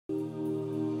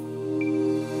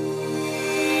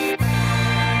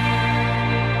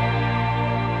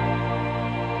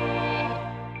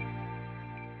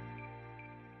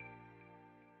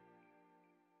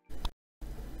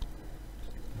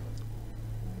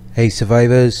Hey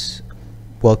survivors,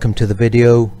 welcome to the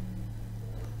video.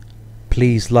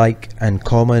 Please like and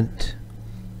comment.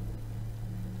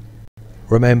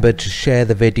 Remember to share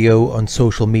the video on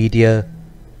social media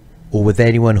or with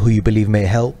anyone who you believe may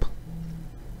help.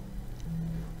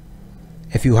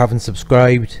 If you haven't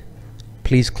subscribed,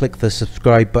 please click the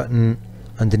subscribe button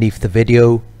underneath the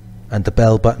video and the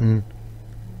bell button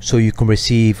so you can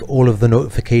receive all of the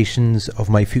notifications of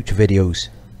my future videos.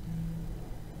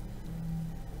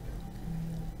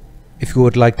 If you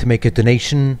would like to make a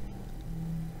donation,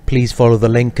 please follow the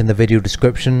link in the video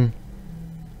description.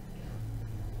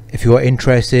 If you are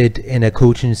interested in a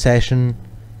coaching session,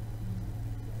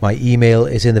 my email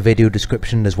is in the video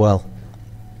description as well.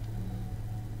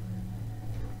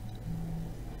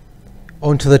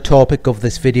 On to the topic of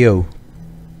this video.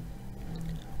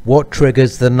 What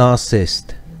triggers the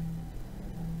narcissist?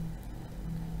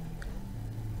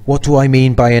 What do I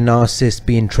mean by a narcissist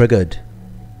being triggered?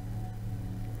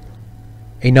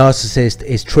 A narcissist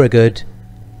is triggered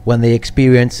when they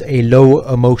experience a low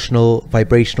emotional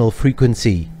vibrational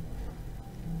frequency,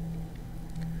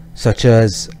 such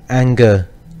as anger,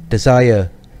 desire,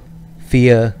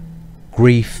 fear,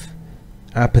 grief,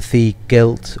 apathy,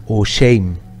 guilt, or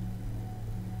shame.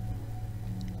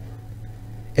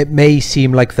 It may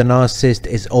seem like the narcissist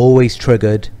is always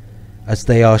triggered, as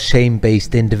they are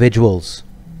shame-based individuals.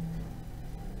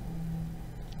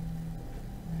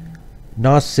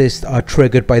 Narcissists are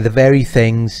triggered by the very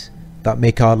things that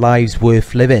make our lives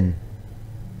worth living.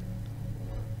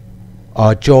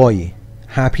 Our joy,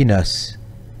 happiness,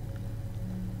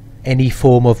 any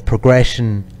form of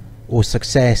progression or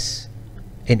success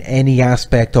in any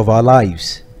aspect of our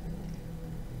lives.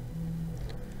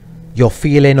 Your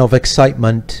feeling of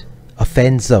excitement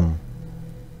offends them.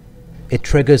 It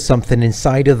triggers something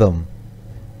inside of them.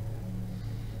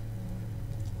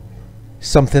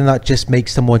 Something that just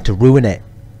makes them want to ruin it,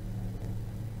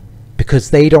 because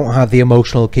they don't have the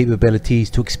emotional capabilities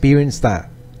to experience that.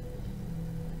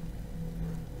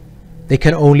 They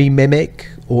can only mimic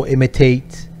or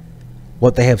imitate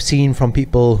what they have seen from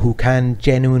people who can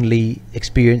genuinely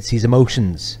experience these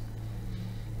emotions.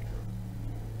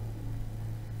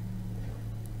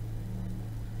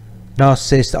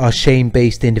 Narcissists are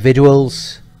shame-based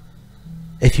individuals.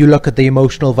 If you look at the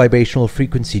emotional vibrational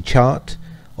frequency chart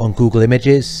on Google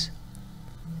Images,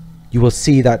 you will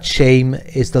see that shame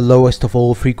is the lowest of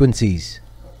all frequencies.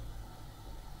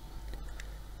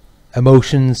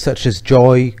 Emotions such as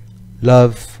joy,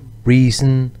 love,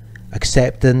 reason,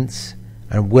 acceptance,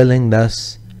 and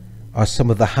willingness are some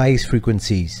of the highest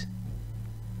frequencies.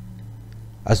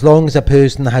 As long as a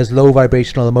person has low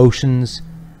vibrational emotions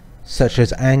such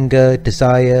as anger,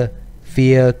 desire,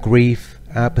 fear, grief,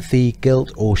 apathy,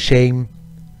 guilt, or shame,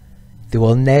 they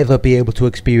will never be able to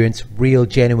experience real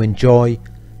genuine joy,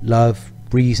 love,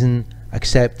 reason,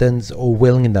 acceptance, or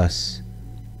willingness.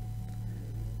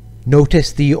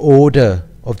 Notice the order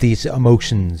of these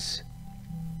emotions.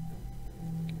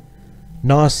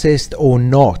 Narcissist or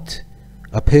not,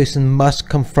 a person must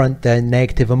confront their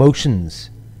negative emotions.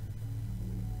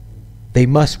 They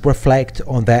must reflect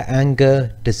on their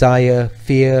anger, desire,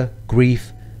 fear,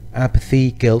 grief,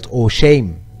 apathy, guilt, or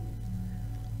shame,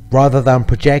 rather than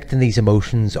projecting these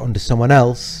emotions onto someone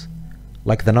else,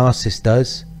 like the narcissist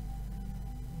does.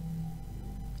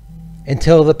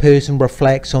 Until the person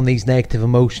reflects on these negative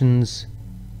emotions,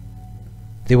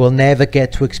 they will never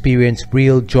get to experience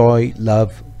real joy,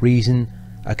 love, reason,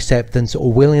 acceptance,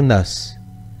 or willingness.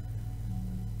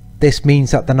 This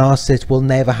means that the narcissist will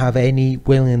never have any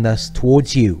willingness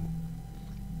towards you.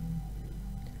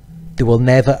 They will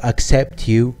never accept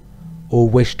you or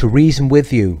wish to reason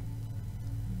with you,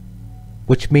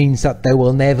 which means that there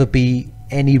will never be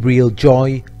any real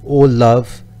joy or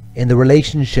love in the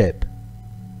relationship.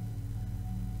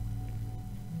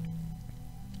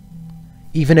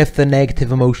 Even if the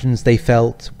negative emotions they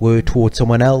felt were towards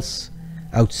someone else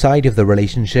outside of the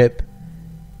relationship,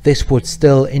 this would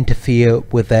still interfere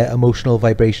with their emotional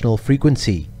vibrational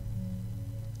frequency.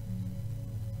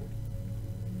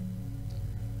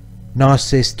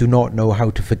 Narcissists do not know how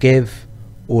to forgive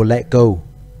or let go.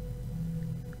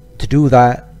 To do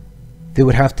that, they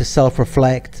would have to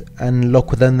self-reflect and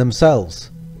look within themselves.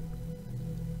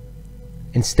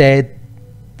 Instead,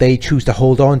 they choose to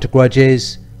hold on to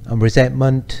grudges and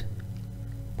resentment,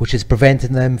 which is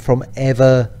preventing them from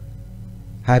ever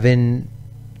having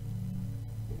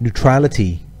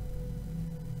neutrality.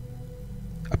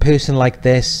 A person like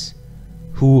this,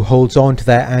 who holds on to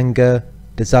their anger,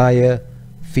 desire,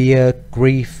 fear,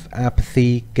 grief,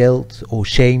 apathy, guilt, or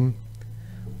shame,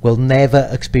 will never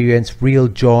experience real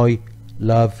joy,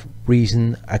 love,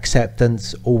 reason,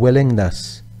 acceptance, or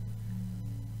willingness.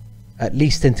 at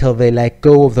least until they let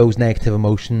go of those negative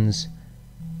emotions.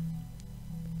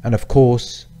 And of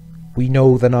course, we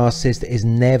know the narcissist is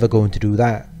never going to do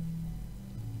that.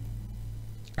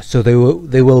 So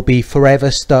they will be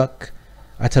forever stuck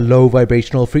at a low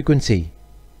vibrational frequency.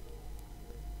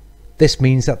 This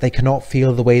means that they cannot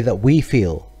feel the way that we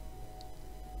feel.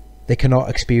 They cannot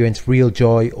experience real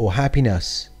joy or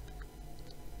happiness.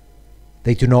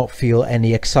 They do not feel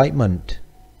any excitement.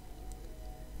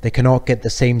 They cannot get the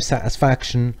same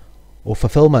satisfaction or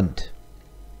fulfillment.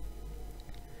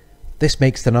 This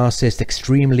makes the narcissist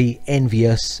extremely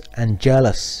envious and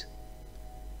jealous.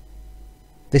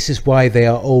 This is why they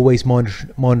are always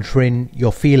monitoring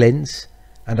your feelings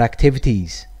and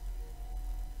activities.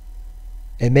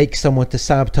 It makes someone to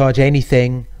sabotage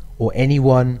anything or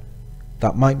anyone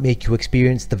that might make you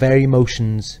experience the very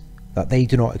emotions that they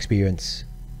do not experience.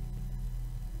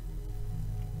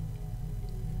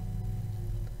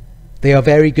 They are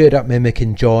very good at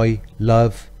mimicking joy,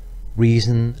 love,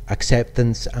 reason,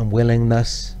 acceptance and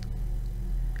willingness,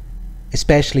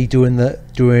 especially during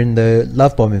the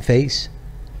love bombing phase.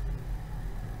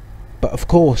 But of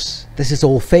course, this is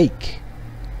all fake.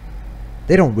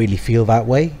 They don't really feel that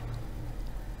way.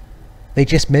 They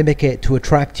just mimic it to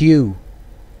attract you.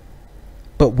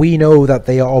 But we know that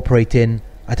they are operating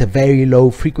at a very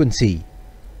low frequency.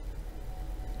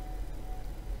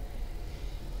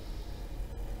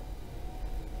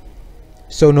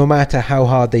 So no matter how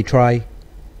hard they try,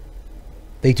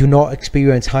 they do not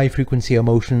experience high frequency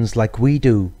emotions like we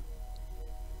do.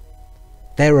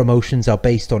 Their emotions are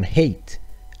based on hate,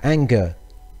 anger,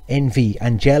 envy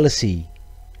and jealousy.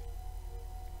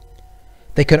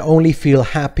 They can only feel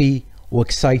happy or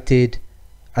excited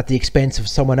at the expense of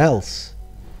someone else,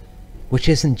 which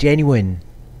isn't genuine.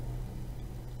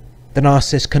 The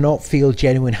narcissist cannot feel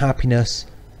genuine happiness,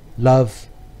 love,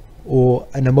 or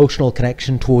an emotional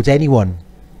connection towards anyone.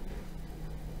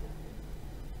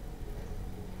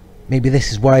 Maybe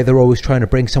this is why they're always trying to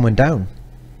bring someone down.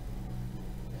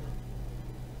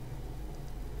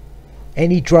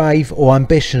 Any drive or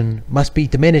ambition must be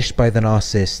diminished by the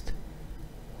narcissist.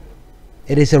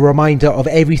 It is a reminder of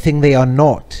everything they are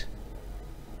not.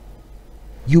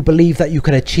 You believe that you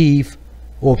can achieve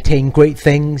or obtain great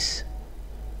things.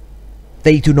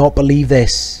 They do not believe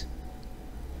this.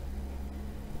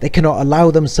 They cannot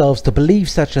allow themselves to believe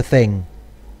such a thing,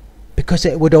 because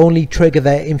it would only trigger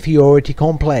their inferiority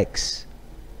complex.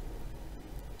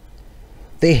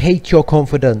 They hate your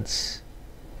confidence.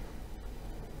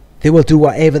 They will do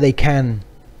whatever they can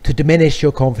to diminish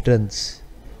your confidence.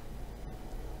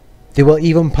 They will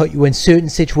even put you in certain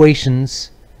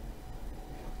situations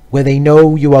where they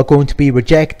know you are going to be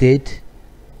rejected,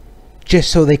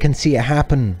 just so they can see it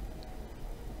happen.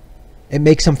 It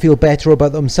makes them feel better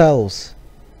about themselves.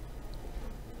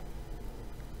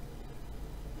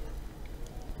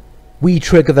 We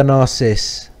trigger the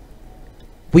narcissist.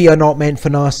 We are not meant for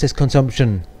narcissist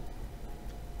consumption.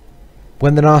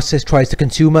 When the narcissist tries to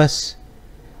consume us,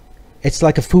 it's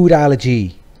like a food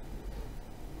allergy.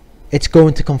 It's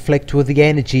going to conflict with the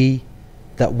energy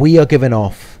that we are giving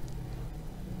off.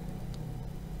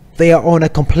 They are on a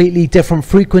completely different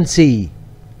frequency.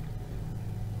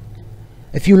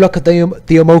 If you look at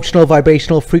the emotional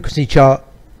vibrational frequency chart,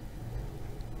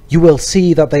 you will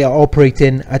see that they are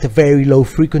operating at a very low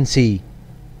frequency,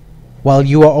 while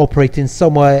you are operating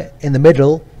somewhere in the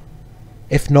middle,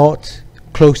 if not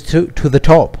close to the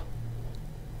top.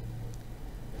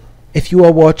 If you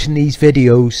are watching these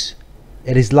videos,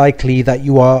 it is likely that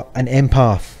you are an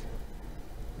empath,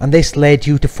 and this led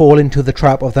you to fall into the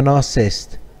trap of the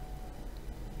narcissist.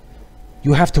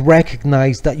 You have to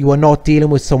recognize that you are not dealing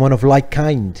with someone of like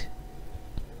kind.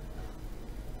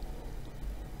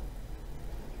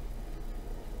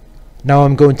 Now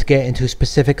I'm going to get into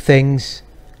specific things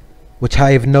which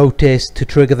I have noticed to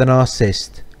trigger the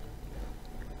narcissist.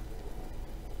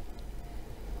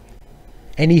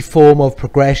 Any form of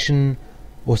progression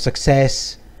or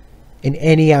success in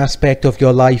any aspect of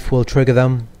your life will trigger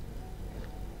them.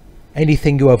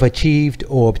 Anything you have achieved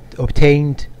or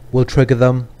obtained will trigger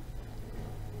them.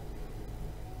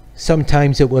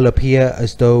 Sometimes it will appear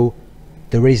as though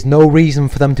there is no reason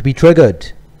for them to be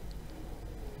triggered.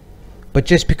 But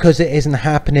just because it isn't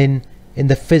happening in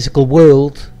the physical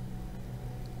world,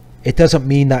 it doesn't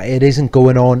mean that it isn't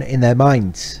going on in their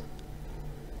minds.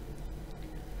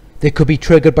 They could be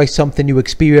triggered by something you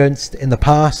experienced in the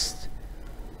past,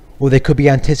 or they could be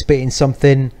anticipating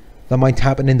something that might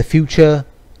happen in the future.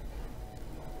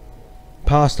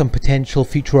 Past and potential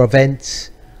future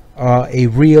events are a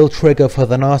real trigger for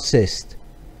the narcissist,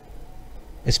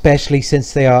 especially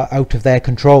since they are out of their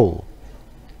control.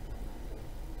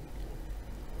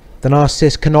 The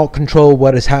narcissist cannot control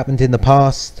what has happened in the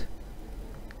past,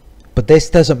 but this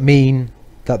doesn't mean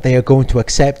that they are going to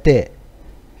accept it.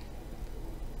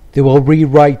 They will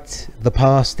rewrite the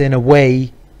past in a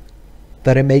way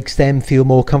that it makes them feel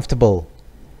more comfortable.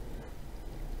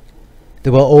 They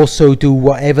will also do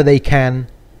whatever they can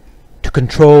to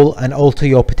control and alter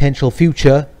your potential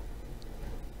future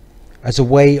as a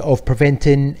way of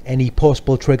preventing any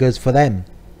possible triggers for them.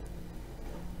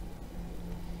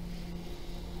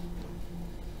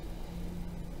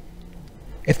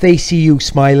 If they see you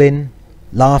smiling,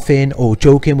 laughing or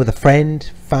joking with a friend,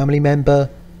 family member,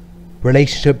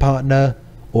 relationship partner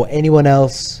or anyone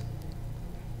else,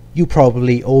 you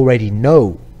probably already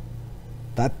know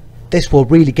that this will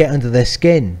really get under their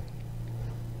skin.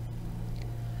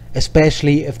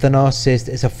 Especially if the narcissist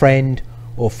is a friend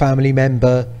or family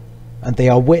member and they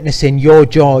are witnessing your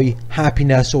joy,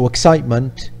 happiness or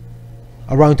excitement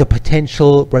around a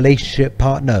potential relationship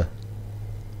partner.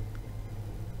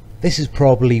 This is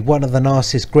probably one of the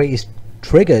narcissist's greatest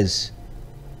triggers,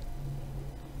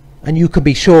 and you can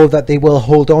be sure that they will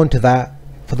hold on to that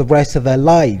for the rest of their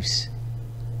lives.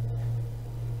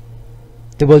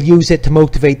 They will use it to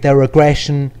motivate their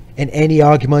aggression in any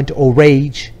argument or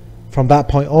rage from that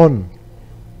point on.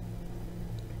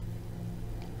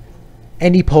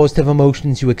 Any positive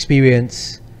emotions you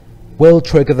experience will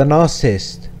trigger the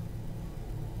narcissist,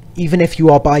 even if you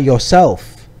are by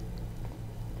yourself.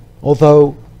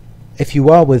 Although, if you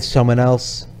are with someone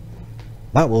else,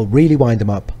 that will really wind them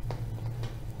up.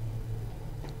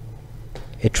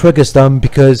 It triggers them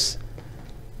because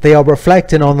they are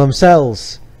reflecting on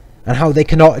themselves and how they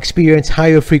cannot experience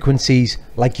higher frequencies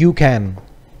like you can.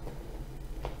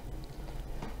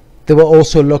 They will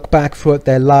also look back throughout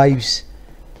their lives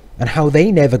and how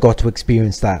they never got to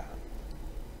experience that.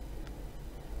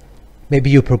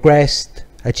 Maybe you progressed,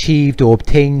 achieved or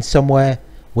obtained somewhere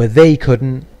where they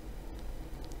couldn't.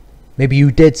 Maybe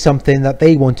you did something that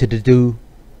they wanted to do.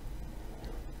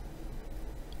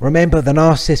 Remember, the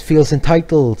narcissist feels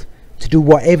entitled to do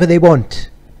whatever they want.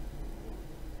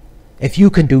 If you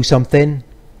can do something,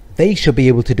 they should be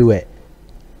able to do it.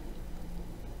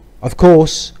 Of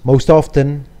course, most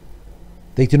often,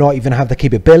 they do not even have the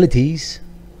capabilities,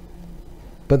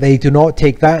 but they do not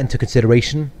take that into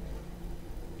consideration.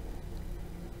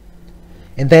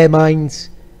 In their minds,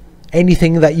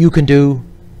 anything that you can do,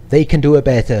 they can do it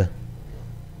better.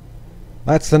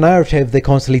 That's the narrative they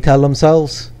constantly tell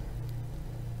themselves.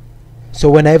 So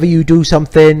whenever you do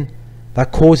something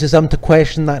that causes them to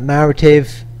question that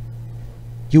narrative,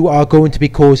 you are going to be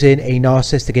causing a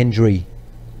narcissistic injury.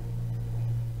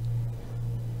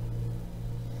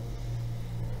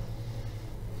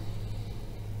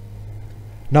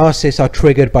 Narcissists are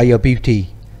triggered by your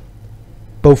beauty,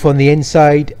 both on the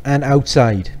inside and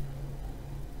outside.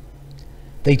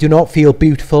 They do not feel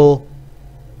beautiful,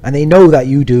 and they know that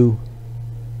you do.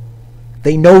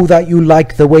 They know that you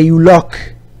like the way you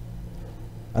look,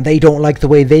 and they don't like the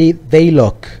way they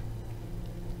look.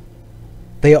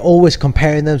 They are always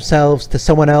comparing themselves to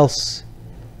someone else,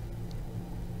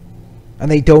 and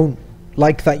they don't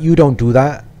like that you don't do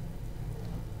that.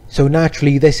 So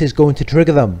naturally this is going to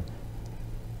trigger them.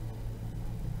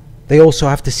 They also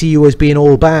have to see you as being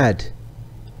all bad.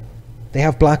 They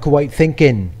have black or white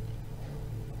thinking.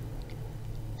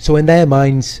 So in their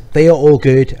minds, they are all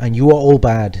good and you are all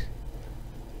bad.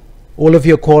 All of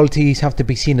your qualities have to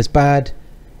be seen as bad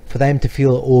for them to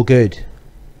feel all good.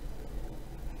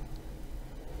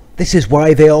 This is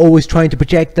why they are always trying to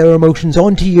project their emotions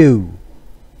onto you.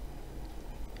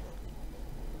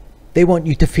 They want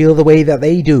you to feel the way that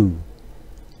they do.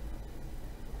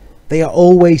 They are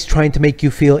always trying to make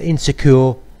you feel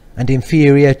insecure and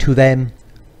inferior to them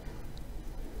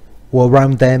or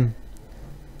around them.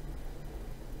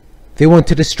 They want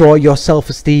to destroy your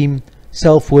self-esteem,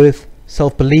 self-worth,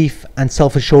 self-belief and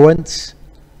self-assurance.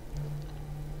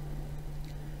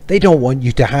 They don't want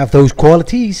you to have those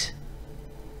qualities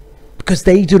because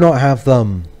they do not have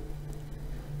them.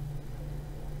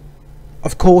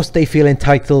 Of course they feel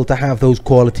entitled to have those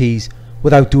qualities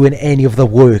without doing any of the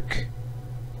work.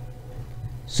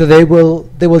 So they will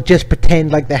just pretend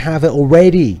like they have it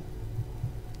already.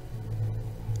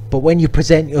 But when you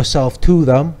present yourself to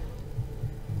them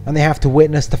and they have to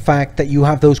witness the fact that you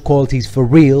have those qualities for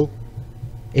real,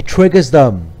 it triggers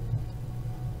them.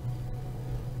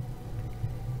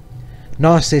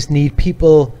 Narcissists need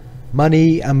people,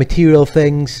 money and material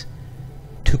things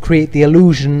to create the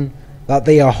illusion that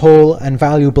they are whole and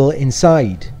valuable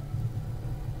inside.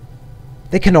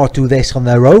 They cannot do this on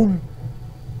their own.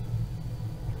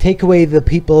 Take away the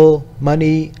people,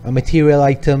 money and material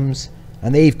items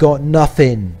and they've got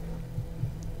nothing.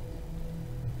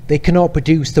 They cannot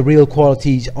produce the real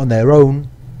qualities on their own.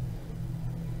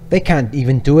 They can't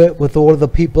even do it with all of the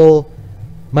people,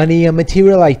 money and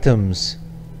material items.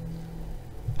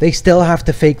 They still have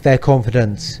to fake their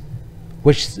confidence,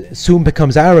 which soon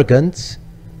becomes arrogance,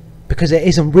 because it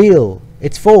isn't real,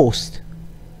 it's forced.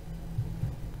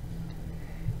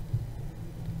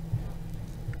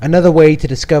 Another way to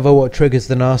discover what triggers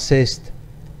the narcissist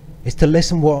is to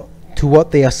listen to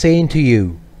what they are saying to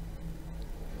you.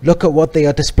 Look at what they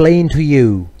are displaying to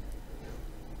you.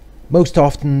 Most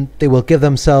often they will give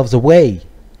themselves away.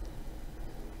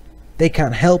 They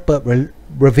can't help but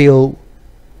reveal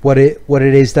what it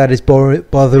is that is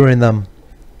bothering them.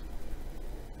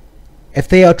 If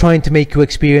they are trying to make you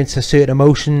experience a certain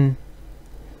emotion,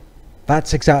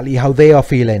 that's exactly how they are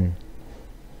feeling.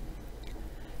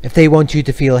 If they want you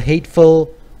to feel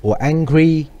hateful or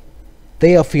angry,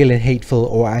 they are feeling hateful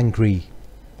or angry.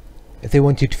 If they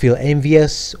want you to feel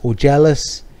envious or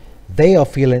jealous, they are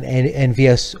feeling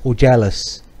envious or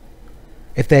jealous.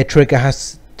 If their trigger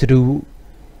has to do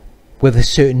with a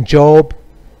certain job,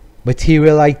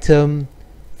 material item,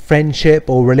 friendship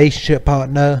or relationship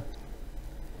partner,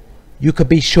 you could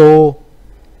be sure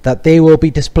that they will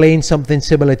be displaying something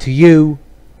similar to you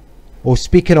or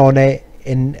speaking on it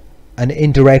in an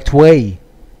indirect way.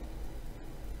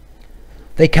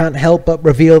 They can't help but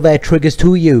reveal their triggers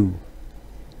to you.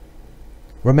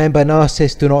 Remember,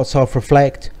 narcissists do not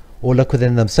self-reflect or look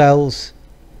within themselves.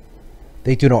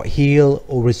 They do not heal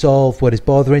or resolve what is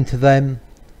bothering to them.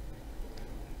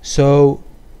 So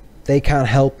they can't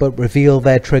help but reveal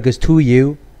their triggers to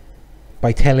you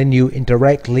by telling you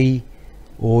indirectly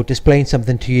or displaying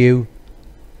something to you.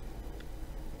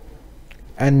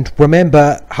 And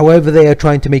remember, however they are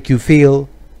trying to make you feel,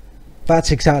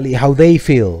 that's exactly how they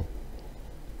feel.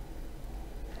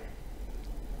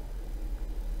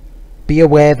 Be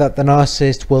aware that the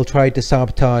narcissist will try to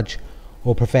sabotage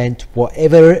or prevent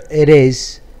whatever it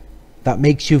is that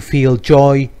makes you feel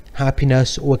joy,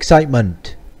 happiness or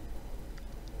excitement.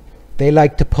 They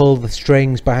like to pull the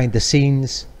strings behind the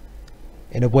scenes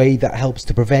in a way that helps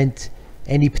to prevent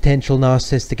any potential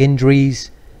narcissistic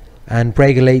injuries and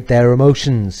regulate their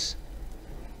emotions.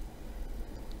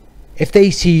 If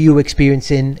they see you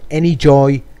experiencing any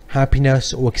joy,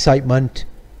 happiness or excitement,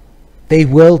 they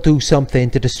will do something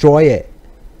to destroy it.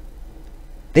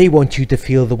 They want you to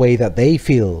feel the way that they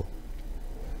feel.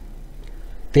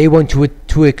 They want you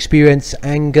to experience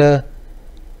anger,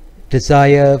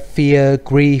 desire, fear,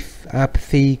 grief,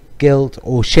 apathy, guilt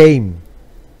or shame,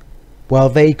 while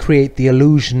they create the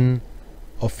illusion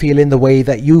of feeling the way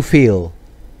that you feel.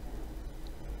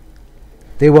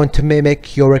 They want to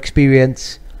mimic your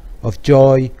experience of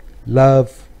joy,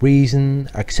 love, reason,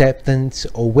 acceptance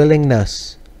or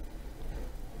willingness.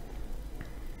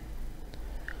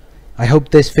 I hope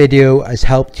this video has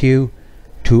helped you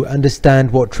to understand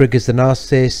what triggers the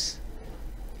narcissist.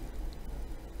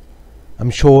 I'm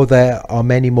sure there are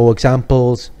many more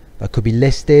examples that could be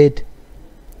listed.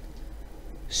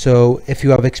 So if you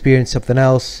have experienced something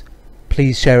else,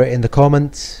 please share it in the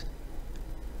comments.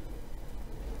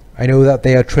 I know that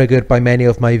they are triggered by many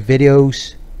of my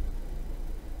videos.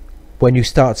 When you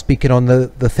start speaking on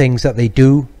the things that they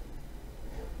do,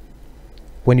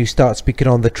 when you start speaking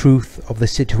on the truth of the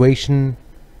situation,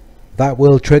 that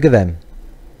will trigger them.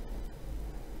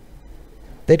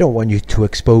 They don't want you to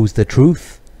expose the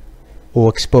truth or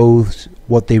expose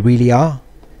what they really are.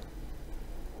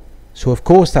 So of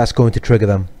course that's going to trigger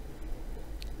them.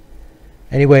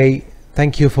 Anyway,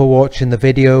 thank you for watching the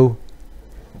video.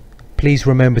 Please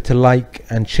remember to like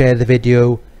and share the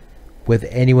video with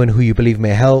anyone who you believe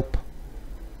may help.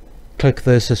 Click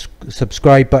the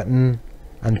subscribe button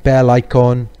and bell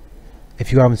icon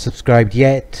if you haven't subscribed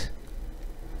yet.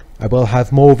 I will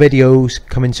have more videos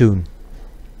coming soon.